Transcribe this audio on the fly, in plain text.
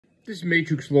This is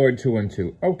MatrixVlog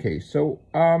 212. Okay, so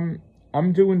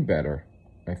I'm doing better.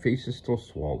 My face is still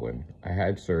swollen. I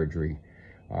had surgery,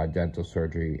 dental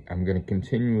surgery. I'm gonna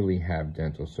continually have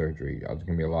dental surgery. There's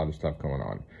gonna be a lot of stuff going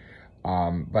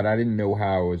on. But I didn't know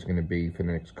how it was gonna be for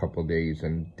the next couple of days,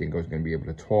 and think I was gonna be able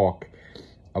to talk.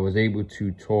 I was able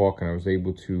to talk, and I was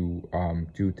able to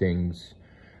do things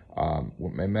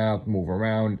with my mouth, move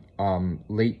around.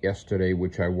 Late yesterday,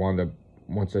 which I wound up.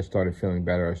 Once I started feeling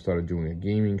better, I started doing a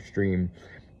gaming stream.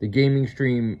 The gaming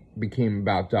stream became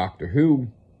about Doctor Who,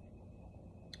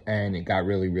 and it got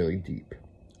really, really deep.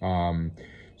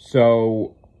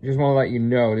 So just want to let you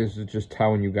know, this is just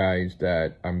telling you guys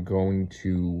that I'm going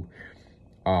to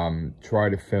try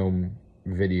to film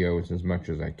videos as much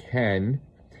as I can,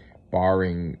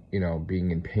 barring,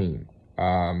 being in pain.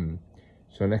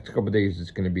 So next couple of days,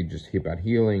 it's going to be just about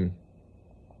healing,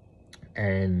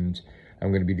 and I'm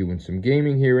going to be doing some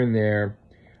gaming here and there.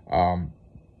 And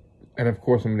of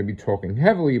course, I'm going to be talking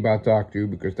heavily about Doctor Who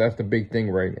because that's the big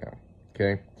thing right now,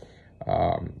 okay?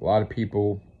 A lot of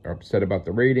people are upset about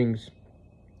the ratings,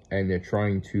 and they're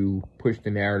trying to push the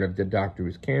narrative that Doctor Who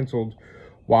is canceled,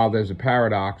 while there's a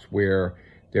paradox where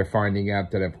they're finding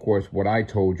out that, of course, what I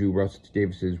told you, Russell T.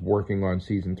 Davies is working on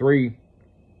season 3,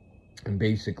 and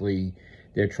basically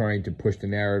they're trying to push the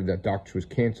narrative that Doctor Who is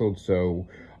canceled, so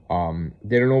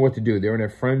they don't know what to do. They're in a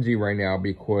frenzy right now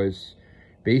because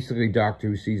basically Doctor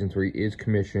Who Season 3 is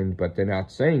commissioned, but they're not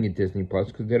saying it Disney Plus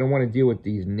because they don't want to deal with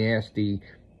these nasty,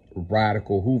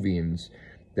 radical Whovians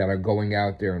that are going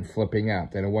out there and flipping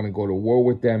out. They don't want to go to war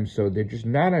with them, so they're just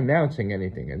not announcing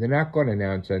anything. And they're not going to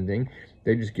announce anything.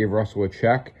 They just give Russell a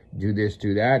check, do this,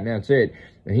 do that, and that's it.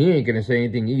 And he ain't going to say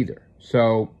anything either.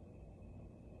 So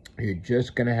you're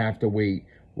just going to have to wait,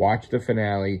 watch the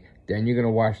finale, then you're going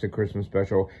to watch the Christmas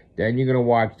special, then you're going to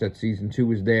watch that season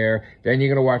 2 is there, then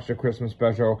you're going to watch the Christmas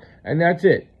special, and that's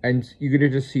it. And you're going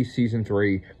to just see season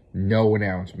 3, no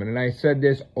announcement. And I said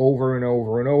this over and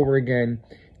over and over again,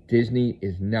 Disney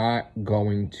is not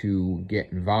going to get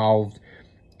involved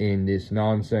in this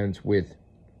nonsense with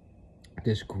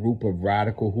this group of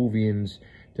radical Whovians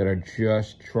that are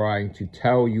just trying to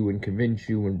tell you and convince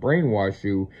you and brainwash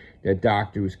you that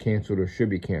Doctor Who is canceled or should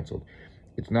be canceled.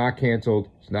 It's not canceled.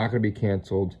 It's not going to be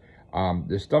canceled.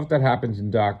 There's stuff that happens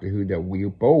in Doctor Who that we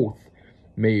both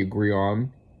may agree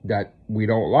on that we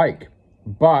don't like.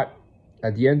 But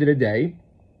at the end of the day,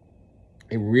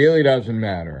 it really doesn't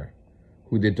matter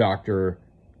who the Doctor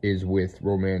is with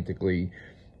romantically,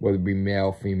 whether it be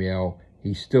male, female.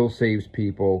 He still saves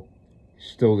people.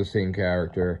 Still the same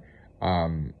character.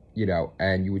 And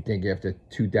you would think after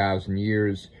 2,000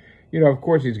 years, of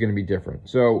course he's going to be different.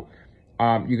 So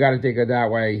you got to take it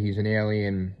that way. He's an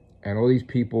alien. And all these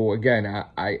people, again,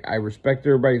 I respect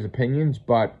everybody's opinions,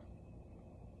 but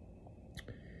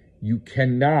you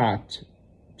cannot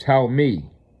tell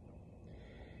me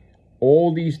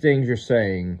all these things you're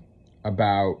saying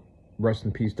about Rest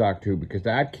in Peace Doctor Who, because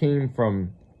that came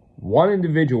from one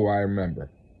individual I remember,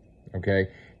 okay,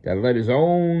 that led his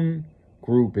own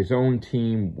group, his own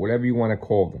team, whatever you want to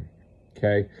call them,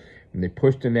 okay? And they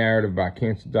pushed the narrative about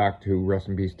canceled Doctor Who, Rest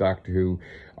in Peace Doctor Who,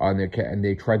 and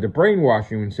they tried to brainwash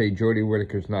you and say Jodie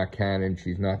Whittaker's not canon,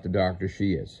 she's not the Doctor,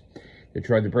 she is. They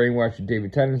tried to brainwash you,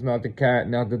 David Tennant's not the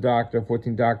Doctor,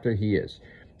 14th Doctor, he is.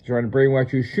 They tried to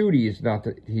brainwash you, Shooty is not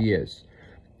he is.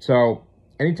 So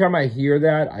anytime I hear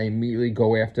that, I immediately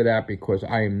go after that because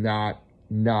I am not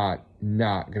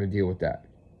going to deal with that.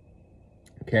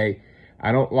 Okay?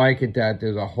 I don't like it that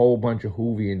there's a whole bunch of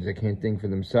Whovians that can't think for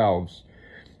themselves,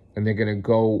 and they're going to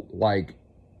go like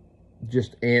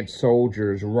just ant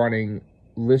soldiers running,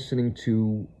 listening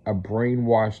to a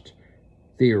brainwashed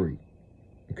theory.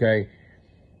 Okay?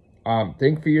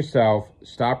 Think for yourself.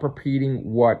 Stop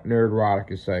repeating what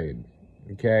Nerdrotic is saying.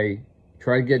 Okay?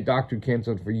 Try to get Doctor Who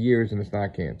canceled for years and it's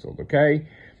not canceled. Okay?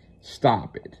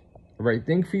 Stop it. All right?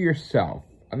 Think for yourself.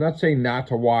 I'm not saying not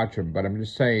to watch them, but I'm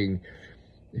just saying,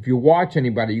 if you watch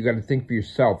anybody, you got to think for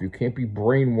yourself. You can't be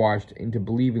brainwashed into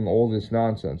believing all this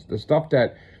nonsense. The stuff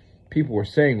that people were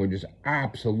saying were just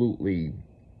absolutely,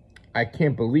 I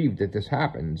can't believe that this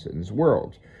happens in this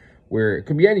world, where it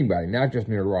could be anybody, not just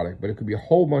Neurotic, but it could be a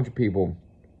whole bunch of people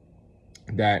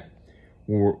that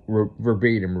will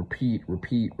verbatim repeat,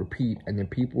 and then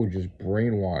people are just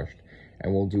brainwashed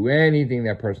and will do anything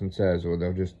that person says, or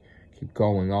they'll just keep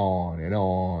going on and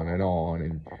on and on.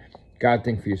 And gotta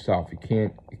think for yourself. You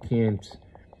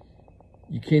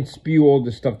can't spew all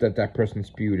the stuff that person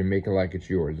spewed and make it like it's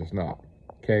yours. It's not.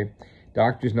 Okay?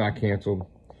 Doctor's not canceled.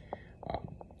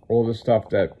 All the stuff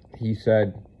that he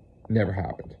said never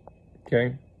happened.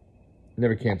 Okay?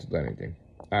 Never canceled anything.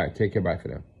 Alright, take care. Bye for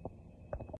now.